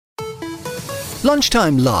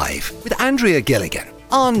Lunchtime Live with Andrea Gilligan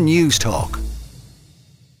on News Talk.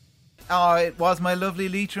 Oh, it was my lovely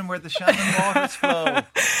Leitrim where the Shannon waters flow.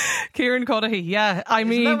 Kieran Cuddihy, yeah.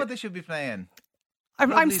 Isn't that what they should be playing?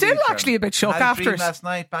 I'm still Leitrim. actually a bit shocked I had a after dream it. last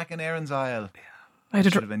night back in Aaron's Isle.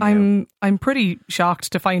 I'm pretty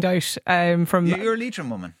shocked to find out from. You're a Leitrim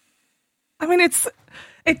woman. I mean,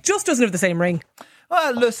 it just doesn't have the same ring.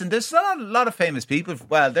 Well, listen, there's a lot of famous people.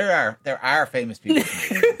 Well, there are famous people.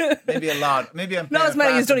 Maybe a lot. Maybe I'm not as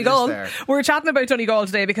many as Donegal. There. We're chatting about Donegal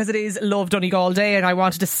today because it is Love Donegal Day, and I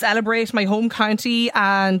wanted to celebrate my home county.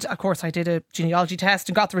 And of course, I did a genealogy test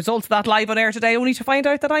and got the results of that live on air today, only to find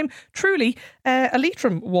out that I'm truly a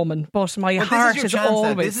Leitrim woman. But my heart is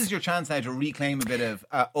always. This is your chance now to reclaim a bit of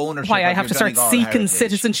ownership. Why I have to start Donegal seeking heritage.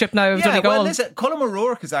 citizenship now of Donegal. Well, listen, Colm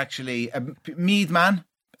O'Rourke is actually a Meath man.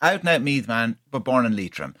 Out and out Meath man, but born in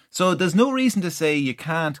Leitrim. So there's no reason to say you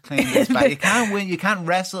can't claim this back. You can't win. You can't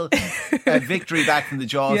wrestle a victory back from the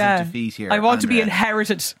jaws of defeat here. I want Andrea. to be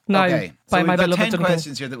inherited now by my beloved Donegal. We've got 10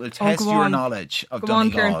 questions here that will test your knowledge of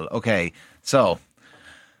Donegal. Okay, so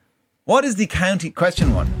what is the county?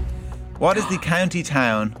 Question 1. What is the county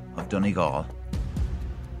town of Donegal?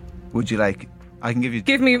 Would you like? I can give you.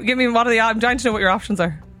 Give me. What are the? I'm trying to know what your options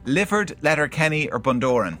are. Lifford, Letterkenny, or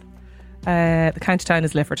Bundoran? The county town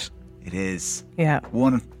is Lifford. It is. Yeah.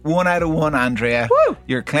 One out of one, Andrea. Woo!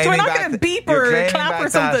 You're claiming so we're not back. Going to beep or clap or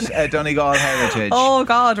something. That, Donegal heritage. Oh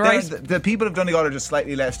God! Right. The people of Donegal are just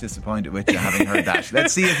slightly less disappointed with you having heard that.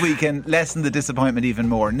 Let's see if we can lessen the disappointment even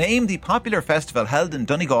more. Name the popular festival held in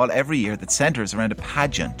Donegal every year that centres around a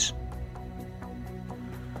pageant.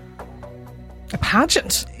 A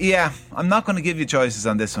pageant? Yeah, I'm not going to give you choices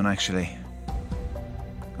on this one. Actually.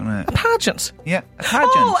 A pageant? Yeah, a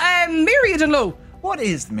pageant. Oh, Mary Dunlow. What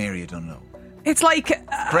is the Mary Dunlow? It's like...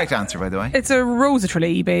 Correct answer, by the way. It's a rose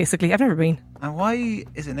tree, basically. I've never been. And why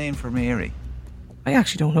is it named for Mary? I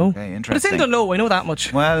actually don't know. Okay, interesting. But it's in Dunlow, I know that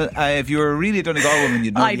much. Well, if you were really a Donegal woman,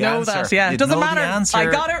 you'd know the answer. I know that, yeah. It doesn't matter. I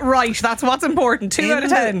got it right. That's what's important. 2 out of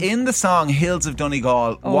 10. In the song Hills of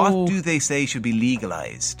Donegal, what do they say should be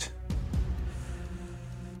legalised?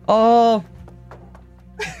 Oh...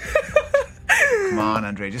 Come on,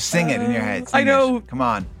 Andrea, just sing it in your head. I know. Come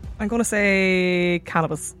on. I'm going to say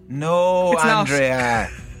cannabis. No, it's Andrea.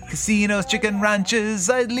 Casinos, chicken ranches,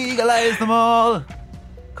 I'd legalise them all.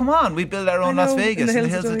 Come on, we build our own Las Vegas in the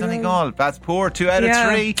hills of Donegal. That's poor. 2 out of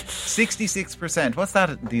 3. 66%. What's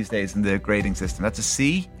that these days in the grading system? That's a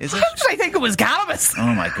C, is it? How did I think it was cannabis?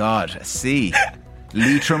 Oh my God, a C.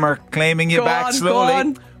 Leitrim are claiming you back slowly. Go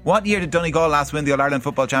on. What year did Donegal last win the All-Ireland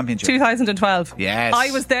Football Championship? 2012. Yes. I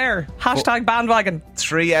was there. Hashtag bandwagon.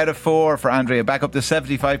 3 out of 4 for Andrea, back up to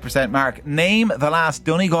 75% mark. Name the last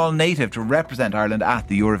Donegal native to represent Ireland at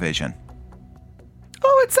the Eurovision.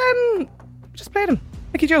 Oh, it's just played him.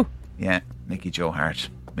 Mickey Joe. Yeah, Mickey Joe Hart.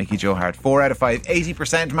 4 out of 5,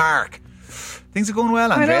 80% mark. Things are going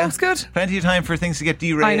well, Andrea. I know, it's good. Plenty of time for things to get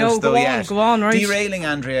derailed. I know, though, go on, right. Derailing,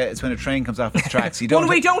 Andrea, is when a train comes off its tracks. We don't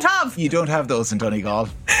have. You don't have those in Donegal.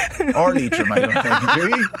 Or Leitrim, I don't think,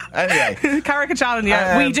 do you? Anyway. Carrick-a-Challenge,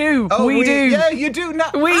 yeah. We do. We do. Yeah, you do.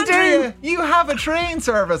 We Andrea, do. You have a train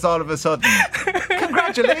service all of a sudden.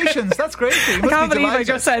 Congratulations. That's great for you. You must I can't be believe delighted.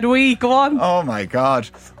 I just said we. Go on. Oh my God.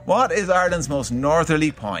 What is Ireland's most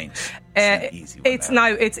northerly point? It's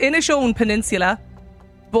Inishowen Peninsula,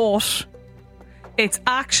 but it's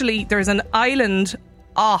actually, there's an island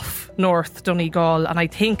off North Donegal, and I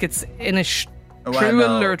think it's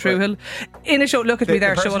Truhill or Truhill. Inishowen, look at me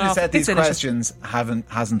there showing off. The person who said these questions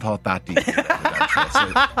hasn't thought that deep.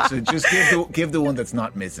 So just give the one that's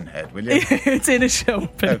not missing head, will you? It's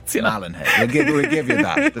Inishowen Peninsula. Malin head. We'll give you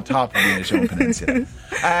that. The top of the Inishowen Peninsula.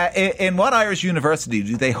 In what Irish university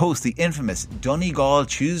do they host the infamous Donegal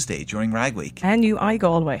Tuesday during Rag Week? NUI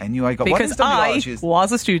Galway. NUI Galway. Because I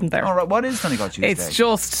was a student there. All right, what is Donegal Tuesday? It's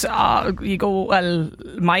just you go. Well,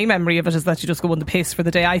 my memory of it is that you just go on the piss for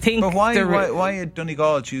the day. I think. But why a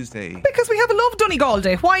Donegal Tuesday? Because we have a Love Donegal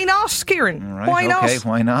Day. Why not, Kieran? Right, why not? Okay,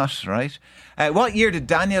 why not? Right. What year did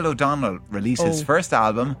Daniel O'Donnell release his first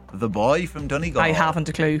album, The Boy from Donegal? I haven't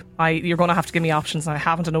a clue. You're going to have to give me options. I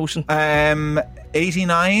haven't a notion.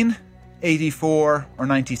 89, 84 or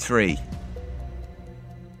 93?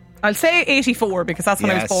 I'll say 84 because that's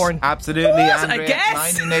when I was born. Absolutely, Andrea. I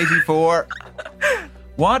guess. 1984.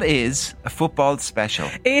 What is a football special?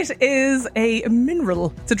 It is a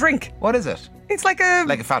mineral. It's a drink. What is it? It's like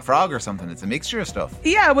a fat frog or something. It's a mixture of stuff.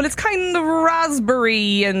 Yeah, well, it's kind of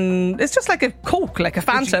raspberry and it's just like a Coke, like a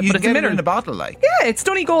Fanta, but it's a mineral. It in a bottle, like. Yeah, it's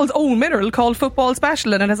Donegal's own mineral called Football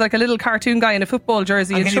Special, and it has like a little cartoon guy in a football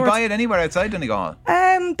jersey. And can you buy it anywhere outside Donegal?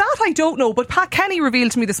 That I don't know, but Pat Kenny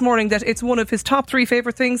revealed to me this morning that it's one of his top 3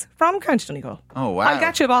 favourite things from County Donegal. Oh, wow. I'll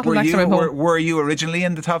get you a bottle next time I'm home. Were you originally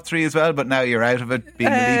in the top 3 as well, but now you're out of it,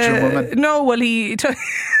 being a Leitrim woman? No, well, he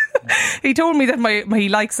told me that he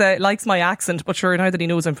likes my accent, but sure, now that he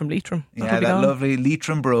knows I'm from Leitrim. Yeah, that lovely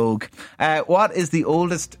Leitrim brogue. What is the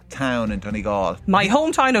oldest town in Donegal? My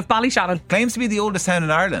hometown of Ballyshannon. Claims to be the oldest town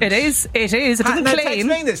in Ireland. It is. It doesn't claim.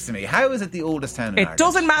 Explain this to me. How is it the oldest town in Ireland? It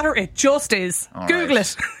doesn't matter. It just is. All Google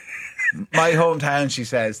right. it. My hometown, she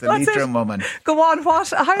says, the Leitrim woman. Go on, what?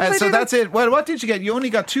 So that's it. Well, what did you get? You only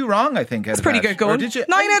got 2 wrong, I think. That's pretty good going. 9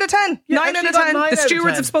 out of 10. Yeah, 9 out of 10. The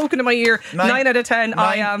stewards have spoken in my ear. 9 out of 10.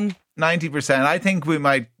 I am 90%. I think we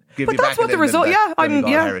might give but you back that's what the result. Yeah,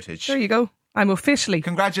 heritage. There you go. I'm officially.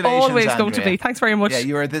 Congratulations, always Andrea. going to be. Thanks very much. Yeah,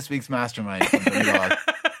 you are this week's mastermind from Donegal.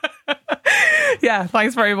 Yeah,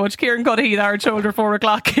 thanks very much. Kieran Cuddihy, the hard shoulder, 4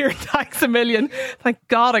 o'clock. Kieran, thanks a million. Thank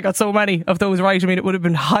God I got so many of those right. I mean, it would have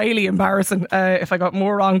been highly embarrassing if I got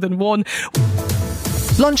more wrong than one.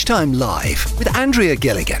 Lunchtime Live with Andrea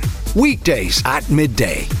Gilligan. Weekdays at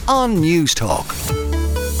midday on News Talk.